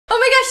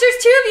there's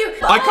two of you.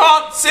 I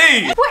can't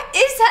see. What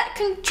is that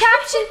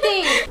contraption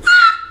thing?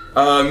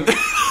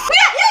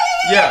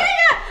 Yeah.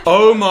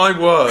 Oh my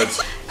word.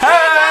 Hey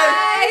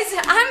guys,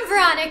 I'm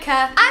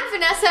Veronica. I'm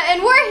Vanessa,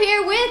 and we're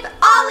here with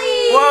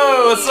Ollie.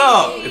 Whoa, what's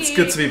up? It's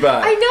good to be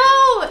back. I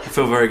know. I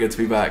feel very good to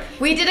be back.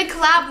 We did a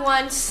collab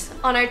once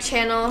on our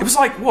channel. It was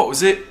like, what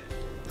was it?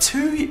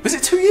 Was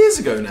it 2 years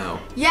ago now?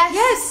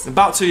 Yes.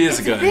 About 2 years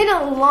ago. It's been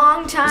a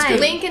long time.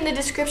 Good. Link in the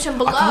description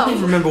below. I can't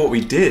even remember what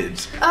we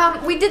did.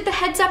 We did the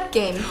heads up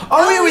game.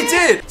 Oh yeah, we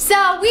did.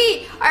 So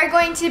we are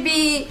going to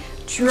be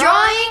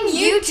drawing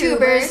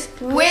YouTubers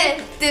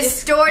with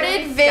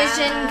distorted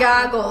vision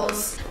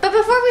goggles. But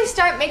before we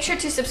start, make sure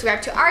to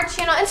subscribe to our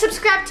channel and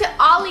subscribe to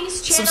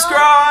Ollie's channel.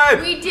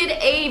 Subscribe! We did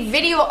a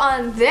video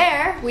on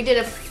there. We did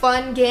a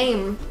fun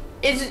game.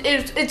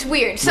 It's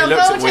weird. So go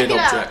check it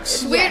out.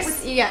 It's weird.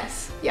 Yes.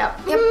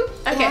 Yep.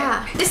 Okay.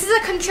 Yeah. This is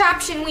a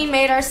contraption we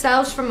made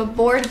ourselves from a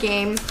board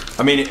game.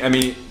 I mean,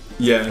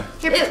 yeah.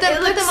 Here, put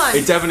them on.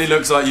 It definitely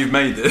looks like you've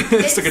made it.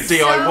 It's like a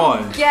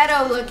DIY. So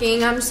ghetto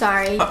looking. I'm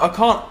sorry. I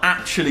can't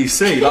actually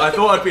see. Like, I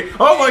thought I'd be.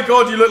 Oh my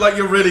god, you look like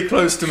you're really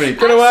close to me.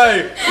 Get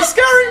away! You're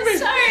scaring me.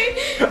 Sorry.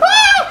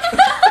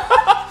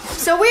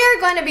 So we are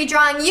going to be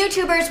drawing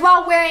YouTubers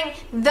while wearing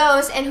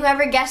those, and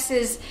whoever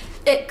guesses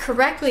it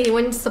correctly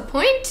wins the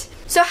point.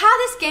 So how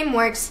this game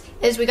works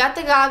is we got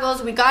the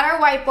goggles, we got our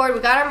whiteboard, we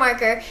got our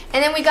marker,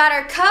 and then we got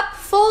our cup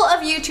full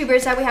of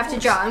YouTubers that we have to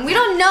draw. And we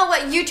don't know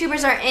what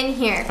YouTubers are in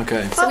here.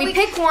 Okay. So we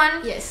pick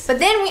one, but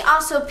then we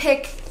also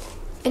pick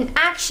an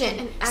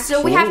action.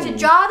 So we have to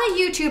draw the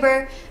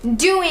YouTuber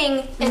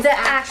doing the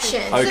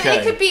action. Okay. So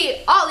it could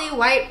be Ollie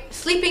White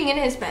sleeping in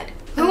his bed.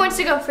 Who wants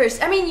to go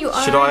first? I mean, you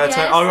are. Should I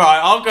attempt? All right,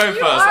 I'll go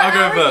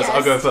first.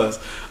 I'll go first.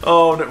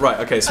 Oh no, right.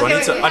 Okay, so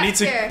I need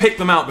to pick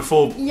them out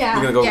before we're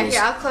gonna go. Yeah,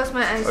 here. I'll close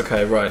my eyes.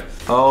 Okay, right.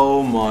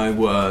 Oh my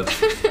word.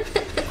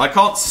 I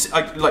can't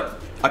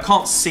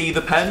see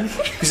the pen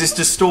because it's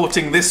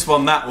distorting this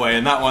one that way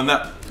and that one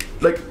that.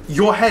 Like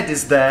your head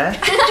is there.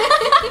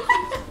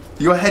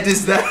 Your head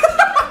is there.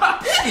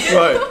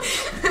 Right.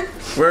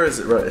 Where is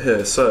it? Right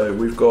here. So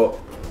we've got.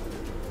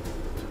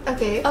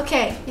 Okay.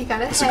 Okay. You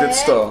got it. It's a good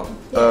start.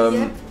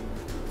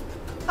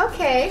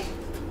 Okay.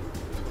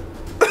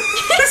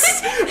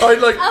 I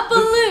like a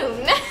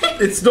balloon.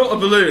 It's not a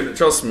balloon,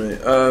 trust me.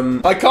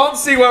 I can't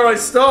see where I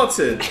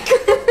started.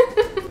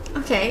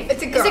 Okay.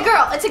 It's a girl. It's a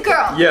girl. It's a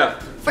girl. Yeah.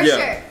 For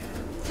sure.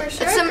 For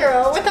sure. It's a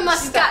girl with a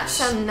mustache. She's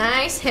got some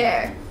nice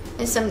hair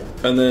and some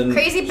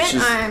crazy bent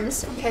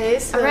arms. Okay.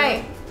 So. All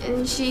right.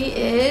 And she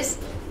is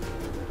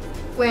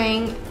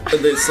wearing.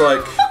 And it's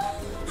like.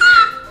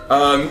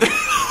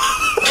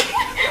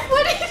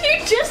 What did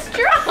you just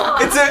draw?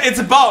 It's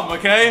a bum,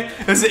 okay?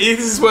 This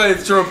is where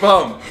it's draw a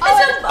bum.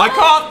 I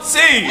can't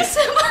see.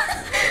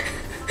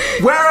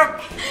 Where?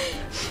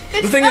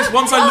 The thing is,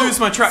 once I lose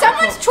my track.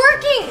 Someone's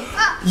twerking.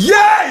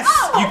 Yes!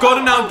 You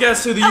gotta now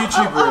guess who the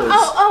YouTuber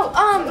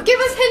is. Give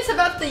us hints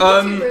about the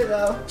YouTuber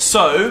though.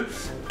 So,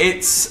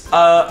 it's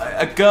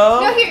a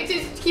girl. No, here,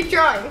 just keep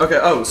drawing. Okay.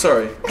 Oh,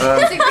 sorry.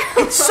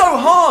 It's so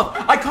hard.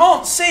 I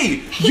can't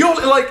see. You're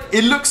like.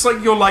 It looks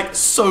like you're like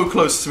so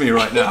close to me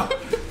right now.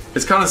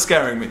 It's kind of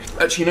scaring me.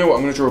 Actually, you know what?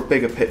 I'm gonna draw a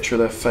bigger picture of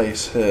their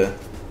face here.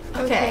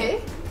 Okay.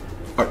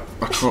 I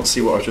can't see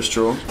what I just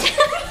drawn.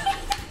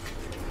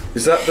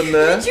 Is that them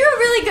there? You drew a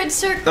really good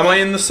circle. Am I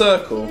in the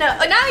circle? No.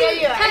 Oh, now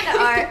you kind of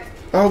are.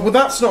 Oh, well,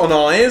 that's not an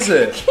eye, is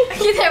it?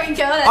 Okay, there we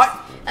go.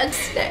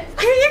 That's it.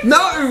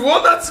 No,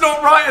 what? That's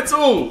not right at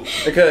all.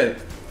 Okay.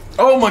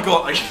 Oh my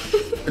god.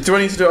 Do I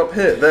need to do it up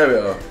here? There we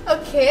are.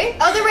 Okay.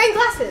 Oh, they're wearing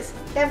glasses.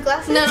 They have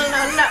glasses? No.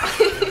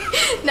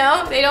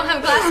 No, they don't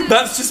have glasses.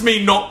 That's just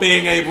me not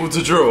being able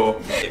to draw.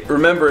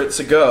 Remember, it's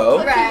a girl.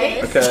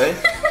 Right. Okay.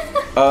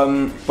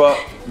 But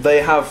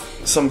they have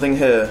something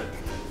here.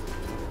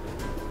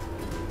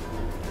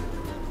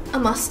 A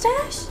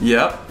mustache?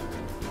 Yep.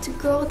 It's a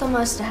girl with a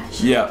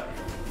mustache. Yep.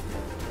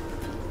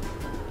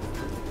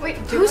 Wait,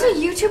 who's a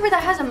YouTuber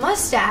that has a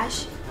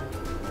mustache?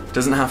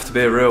 Doesn't have to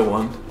be a real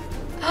one.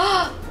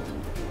 Oh,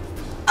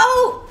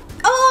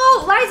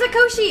 Liza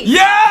Koshy.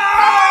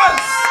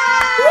 Yes!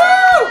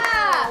 Woo!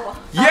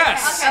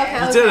 Yes!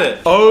 Okay, you did it.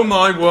 Oh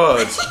my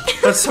word.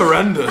 That's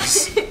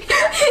horrendous.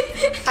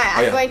 Alright,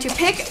 I'm going to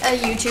pick a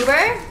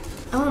YouTuber.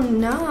 Oh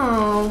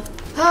no.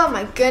 Oh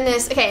my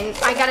goodness. Okay,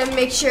 I gotta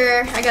make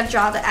sure I gotta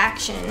draw the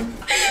action.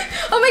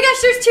 Oh my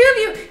gosh, there's two of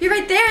you. You're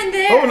right there and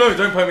there. Oh no,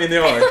 don't poke me in the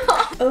eye.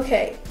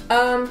 Okay.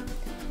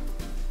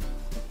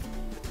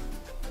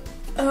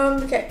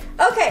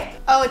 Okay.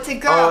 Oh, it's a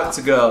girl. Oh, it's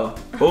a girl.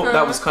 Oh,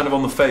 that was kind of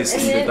on the face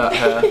that you did that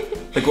hair.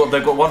 They've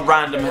got one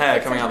random hair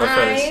coming out of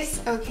their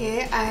face.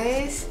 Okay,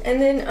 eyes. And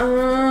then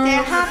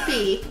they're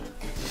happy.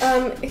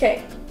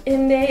 Okay.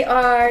 And they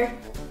are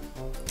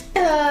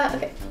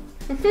okay.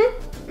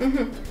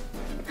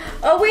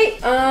 Oh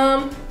wait.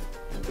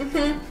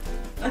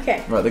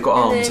 Okay. Right, they've got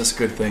arms, that's a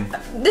good thing.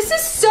 This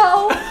is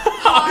so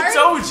hard. I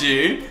told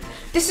you.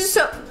 This is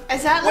so.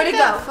 Is that like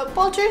a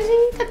football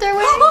jersey that they're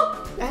wearing?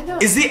 I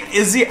don't. Is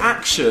the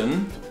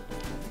action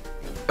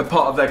a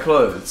part of their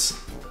clothes?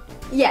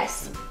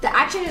 Yes. The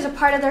action is a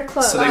part of their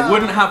clothes. So they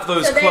wouldn't have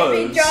those So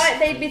clothes.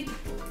 they'd be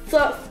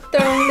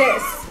throwing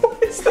this.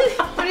 What is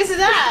that? What is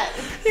that?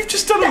 You've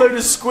just done a load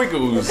of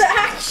squiggles. The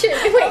action.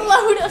 Wait,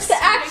 the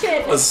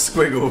action. A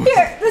squiggle.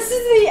 Here, this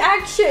is the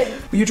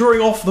action. Were you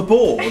drawing off the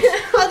board?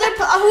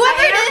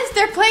 Whoever it is,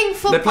 they're playing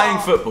football. They're playing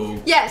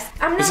football. Yes.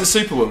 I'm not. Is it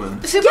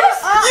Superwoman? Super.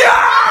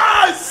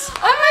 Yes!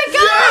 Oh my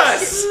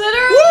gosh! Yes!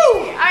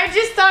 Literally, Woo! I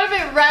just thought of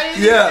it right as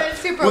you Yeah. said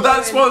Superwoman. Well,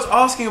 that's why I was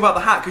asking about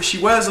the hat because she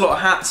wears a lot of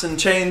hats and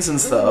chains and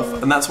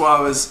stuff, and that's why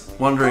I was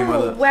wondering Oh,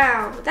 whether.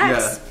 wow.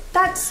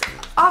 That's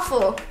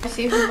awful. Let's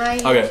see who my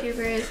Okay.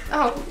 YouTuber is.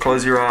 Oh,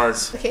 Close your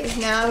eyes. okay.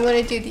 Now I'm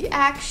gonna do the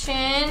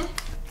action.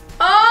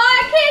 Oh,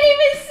 I can't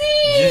even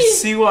see. You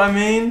see what I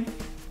mean?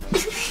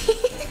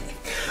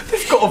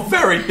 They've got a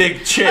very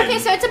big chin. Okay,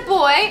 so it's a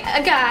boy,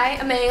 a guy,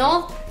 a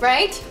male,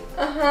 right?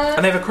 Uh-huh.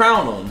 And they have a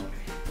crown on.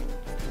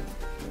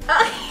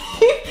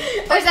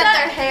 Or is that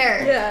their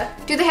hair? Yeah.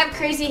 Do they have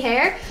crazy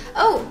hair?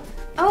 Oh,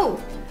 oh.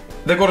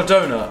 They've got a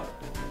donut.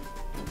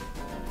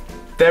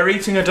 They're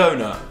eating a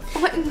donut.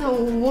 What in the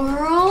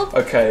world?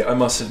 Okay, I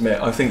must admit,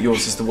 I think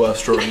yours is the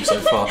worst drawing so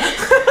far.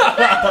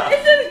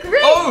 This is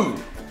great.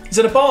 Oh! Is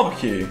it a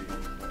barbecue?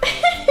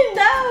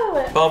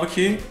 No.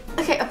 Barbecue?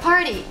 Okay, a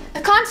party,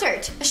 a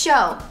concert, a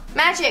show,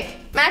 magic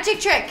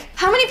trick.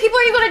 How many people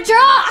are you gonna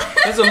draw?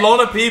 There's a lot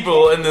of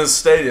people in this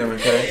stadium,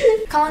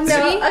 okay? Colin No,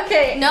 City?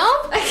 okay. No?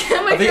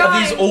 Are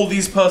these all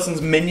these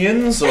person's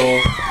minions, or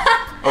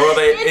are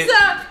they?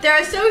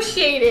 They're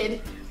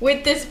associated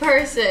with this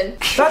person.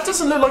 That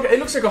doesn't look like. It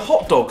looks like a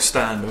hot dog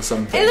stand or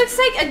something. It looks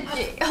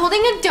like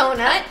holding a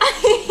donut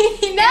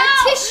and No.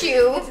 a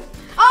tissue.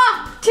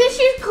 Ah,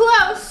 tissue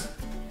close.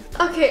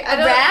 Okay, I A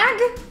don't.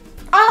 rag?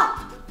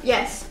 Ah,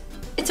 yes,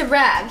 It's a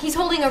rag. He's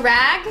holding a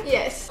rag?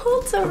 yes.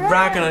 Holds a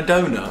rag and a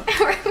donut.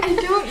 I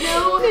don't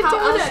know The how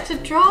donut. else to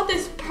draw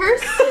this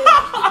person.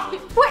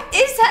 What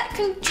is that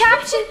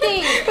contraption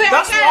thing? Wait,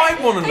 That's got what it.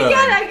 I wanna know.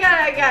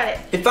 I got it.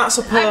 If that's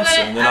a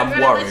person, then I'm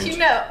gonna worried. let you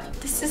know.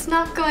 This is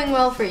not going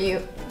well for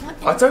you.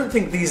 I don't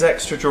think these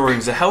extra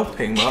drawings are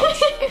helping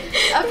much.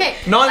 Okay.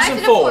 Knives knife and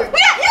a fork. fork.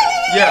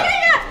 Yeah.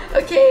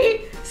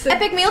 Okay. So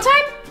Epic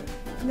mealtime?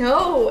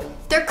 no.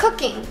 They're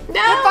cooking. No.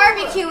 They're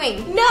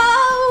barbecuing. No.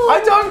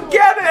 I don't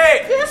get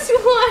it. This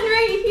one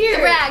right here.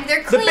 The rag.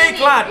 They're The cleaning.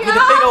 big lad with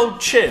the big old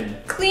chin.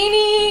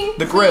 Cleaning.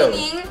 The grill.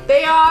 Cleaning.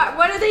 They are.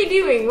 What are they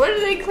doing? What are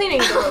they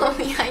cleaning? Oh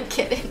yeah, I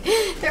get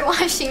it. They're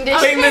washing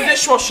dishes. Clean the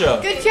dishwasher.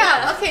 Good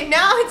job. Okay,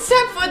 now it's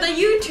time for the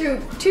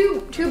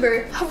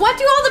tuber. What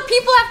do all the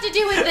people have to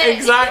do with this?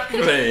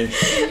 Exactly.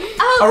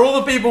 Oh. Are all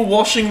the people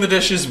washing the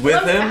dishes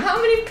with him? How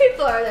many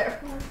people are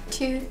there?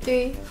 2,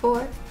 3,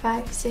 4,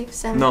 5, 6,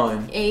 7,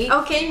 9. 8.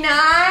 Okay,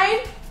 9.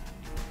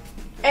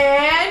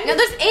 And No,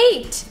 there's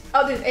 8.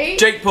 oh, there's 8.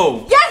 Jake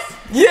Paul. Yes.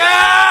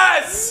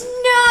 Yes!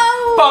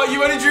 No. But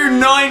you only drew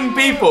 9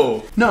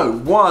 people. No,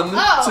 1,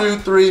 Oh. 2,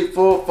 3,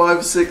 4,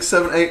 5, 6,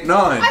 7, 8,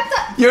 9. I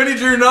thought. You only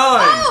drew 9.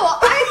 Oh,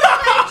 I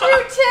thought I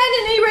drew 10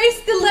 and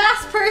erased the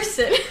last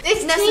person.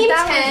 It's Nessa, team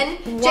that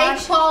 10. one.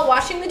 Jake Paul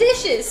washing the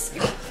dishes.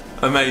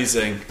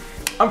 Amazing.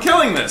 I'm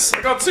killing this.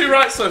 I got 2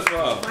 right so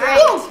far.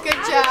 Right. Good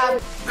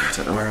job. I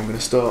don't know where I'm going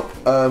to start.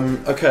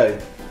 Okay.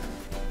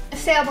 A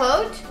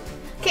sailboat.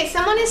 Okay,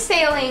 someone is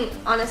sailing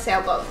on a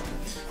sailboat.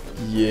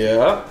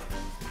 Yeah.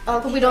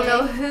 But we don't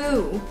know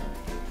who.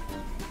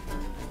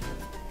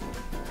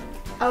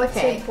 Oh, it's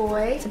Okay. a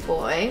boy. It's a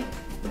boy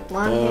with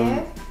blonde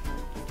hair.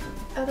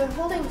 Oh, they're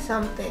holding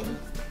something.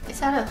 Is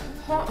that a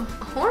horn?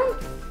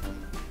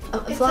 A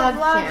It's vlog, a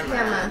vlog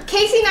camera.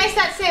 Casey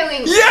Neistat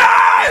sailing.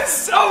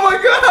 Yes! Oh my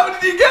god, how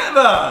did you get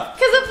that?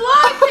 Because a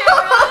vlog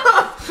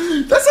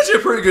camera. That's actually a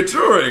pretty good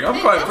drawing. I'm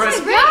quite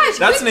impressed. Gosh,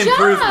 That's good an job.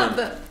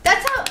 improvement.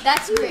 That's how.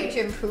 That's a huge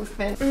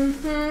improvement.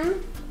 Mm-hmm.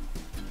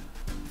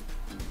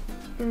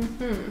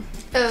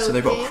 Okay. So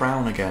they've got a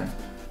crown again.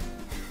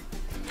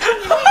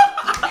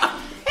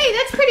 Hey,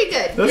 that's pretty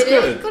good. That's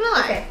good. Gonna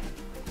lie. Okay.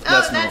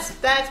 Oh, That's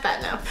that's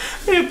bad now.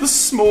 They have the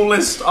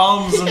smallest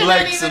arms and They're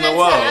legs not in the even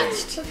world.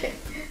 attached. Okay.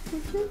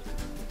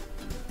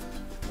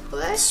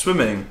 What?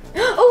 Swimming.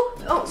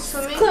 Oh,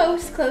 Swimming.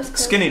 close.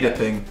 Skinny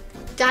dipping.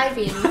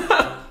 Diving.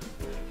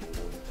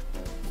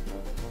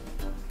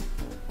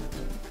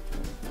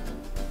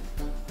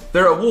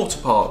 They're at a water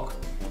park.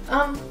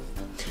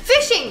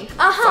 Fishing.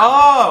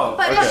 Oh!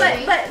 But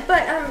okay.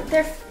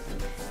 they're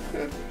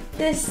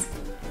this.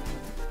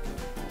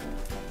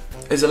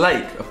 It's a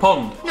lake, a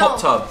pond, No. hot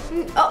tub,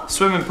 Oh,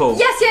 swimming pool.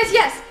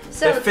 yes.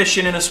 So. They're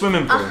fishing in a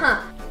swimming pool.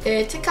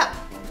 It's a cup.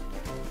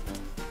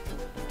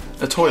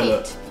 A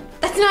toilet.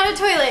 That's not a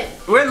toilet.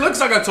 Well, it looks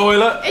like a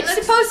toilet. It's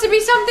supposed to be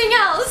something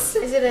else.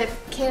 Is it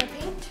a can of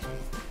paint?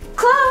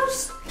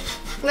 Close.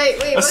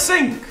 Wait. A What?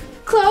 sink.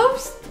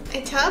 Close.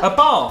 A tub? A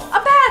bath.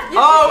 A bath.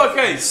 Oh,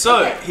 okay.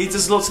 So Okay. he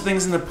does lots of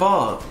things in the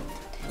bath.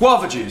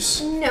 Guava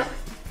juice. No. Yeah,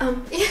 I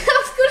was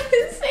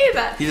gonna say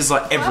that. He does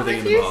like everything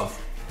in the Guava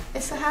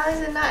bath. So how is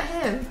it not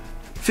him?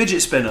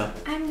 Fidget spinner.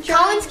 I'm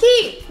Colin's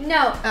key.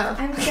 No. Oh.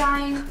 I'm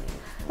drawing.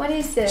 What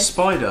is this?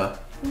 Spider.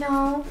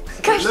 No.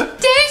 Gosh dang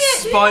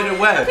it. Spider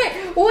web. Okay,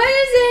 what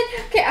is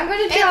it? Okay, I'm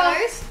gonna draw.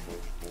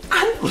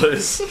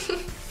 Antlers. Antlers.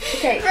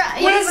 Okay.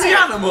 Where's the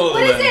animal?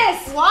 What is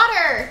this?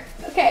 Water.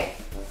 Okay.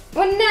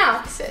 What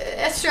now?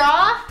 A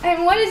straw.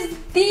 And what is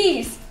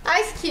these?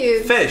 Ice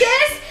cubes. Fish.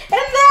 This and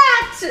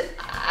that.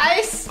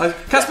 Ice.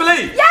 Casper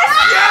Lee. Yes!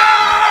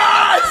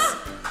 Yes!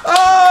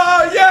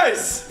 Oh,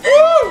 yes!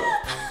 Woo!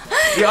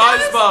 The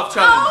ice bath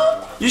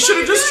challenge. You should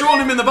have just drawn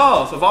him in the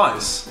bath of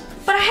ice.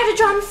 But I had to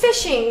draw him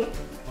fishing.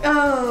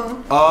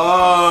 Oh.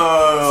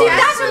 Oh. See, I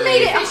that's see. what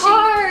made it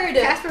hard.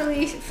 Casper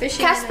Lee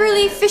fishing. Casper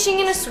Lee fishing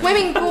in a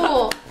swimming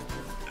pool.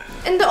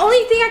 And the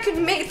only thing I could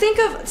think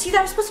of, see,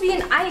 that was supposed to be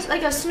an ice,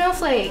 like a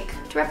snowflake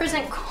to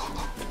represent cold.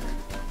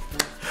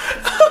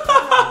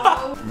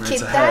 Keep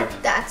It's a that.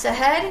 head. That's a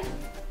head.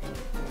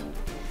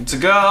 It's a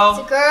girl.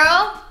 It's a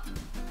girl.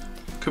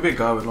 Could be a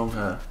guy with long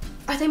hair.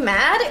 Are they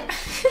mad?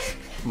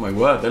 Oh my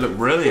word, they look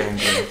really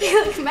angry. They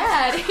look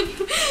mad.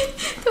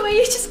 The way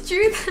you just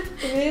drew them.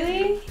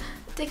 Really?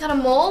 They got a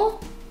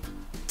mole?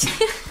 Do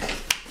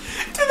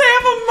they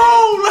have a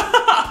mole?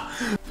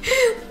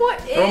 What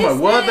is Oh my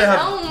word, this? they have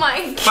Oh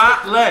my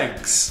fat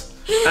legs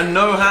and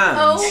no hands.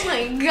 Oh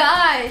my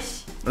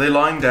gosh. Are they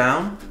lying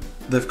down?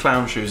 They have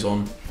clown shoes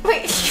on.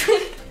 Wait.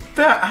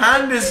 Their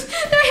hand is...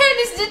 Their hand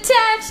is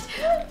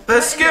detached.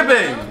 They're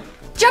skipping.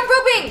 Jump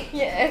roping.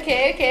 Yeah,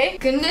 okay.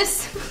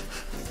 Goodness.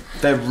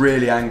 They're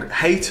really angry.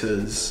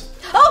 Haters.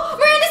 Oh,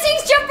 Miranda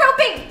sings jump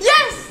roping.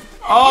 Yes.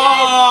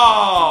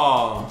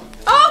 Oh!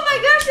 Oh my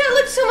gosh, that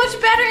looks so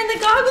much better in the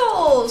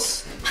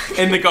goggles.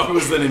 In the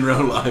goggles than in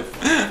real life.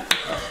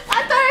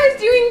 I thought I was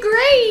doing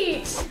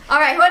great. All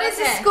right, what is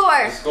the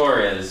score? The score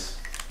is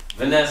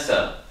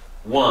Vanessa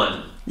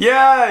 1,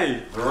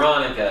 Yay!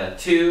 Veronica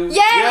 2, Yay!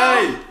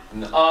 Yay!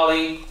 and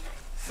Ollie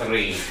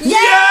 3.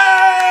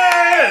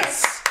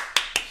 Yes!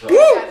 So,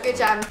 Good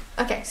job.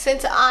 Okay,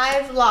 since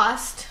I've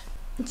lost,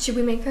 should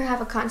we make her have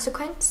a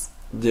consequence?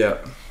 Yeah.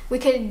 We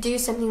could do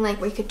something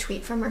like we could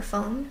tweet from her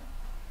phone.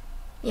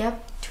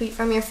 Yep, tweet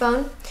from your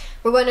phone.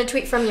 We're going to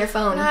tweet from your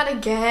phone. Not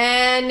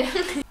again.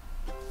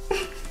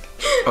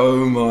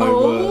 Oh my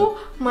word. Oh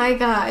my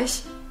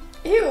gosh.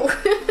 Ew.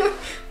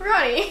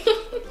 Ronnie.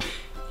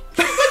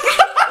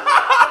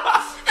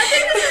 I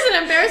think this is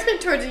an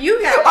embarrassment towards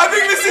you guys. I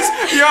think this is...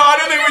 Yeah, I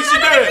don't think we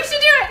should do it. We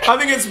should do it. I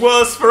think it's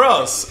worse for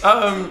us.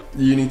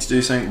 You need to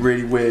do something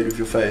really weird with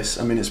your face.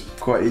 I mean, it's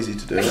quite easy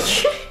to do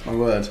it. My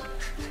word.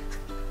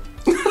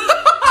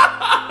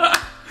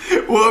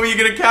 What are you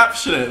going to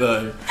caption it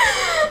though?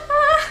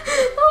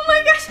 Oh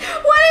my gosh.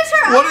 What is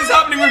her What is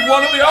happening with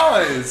one of the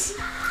eyes?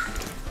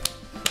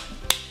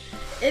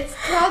 It's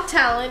called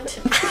talent.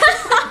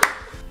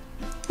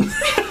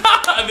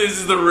 This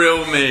is the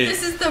real me.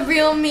 This is the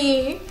real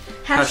me.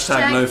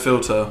 Hashtag no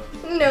filter.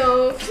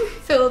 no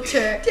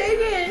filter. Dang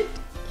it.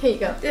 Here you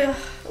go. Ugh,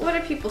 what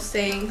are people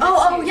saying?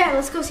 Oh yeah,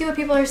 let's go see what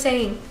people are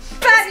saying.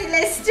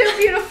 Fabulous, still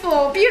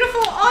beautiful.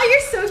 Beautiful.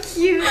 Oh, you're so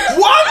cute.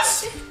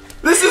 What?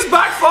 This is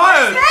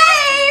backfired. Babe!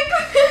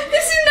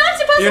 This is not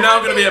supposed to You're now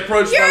happen. going to be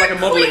approached by You're like a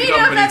modeling queen of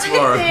company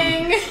tomorrow.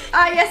 everything.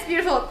 Ah, yes,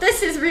 beautiful.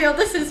 This is real.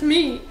 This is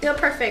me. Still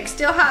perfect.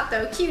 Still hot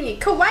though. Cutie.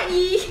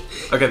 Kawaii.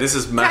 Okay, this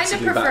is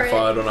massively prefer it.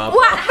 backfired on our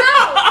What?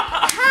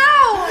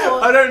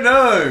 How? I don't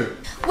know.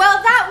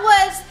 Well, that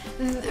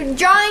was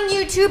drawing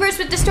YouTubers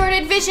with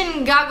distorted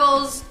vision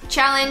goggles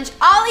challenge.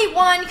 Ollie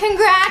won.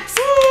 Congrats.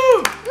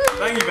 Woo!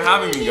 Thank you for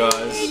having me, guys.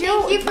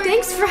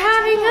 Thanks for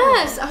having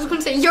us. I was going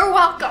to say you're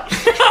welcome.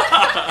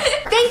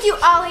 Thank you,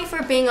 Ollie,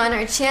 for being on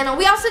our channel.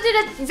 We also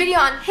did a video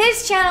on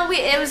his channel.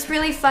 It was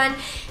really fun,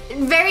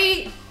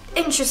 very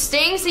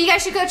interesting. So you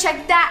guys should go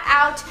check that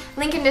out.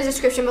 Link in the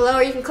description below,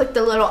 or you can click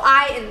the little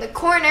eye in the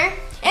corner.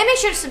 And make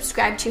sure to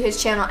subscribe to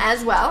his channel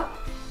as well.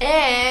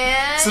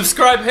 And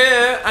Subscribe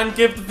here and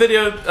give the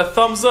video a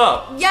thumbs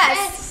up.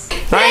 yes.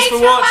 Thanks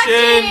for watching.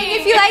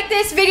 If you like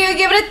this video,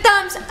 give it a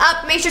thumbs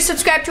up. Make sure to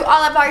subscribe to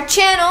all of our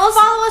channels.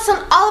 Follow us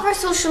on all of our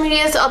social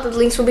medias. All the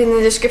links will be in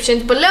the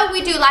description below.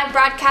 We do live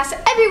broadcasts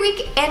every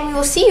week, and we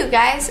will see you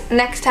guys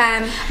next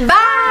time.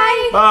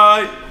 Bye.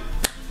 Bye.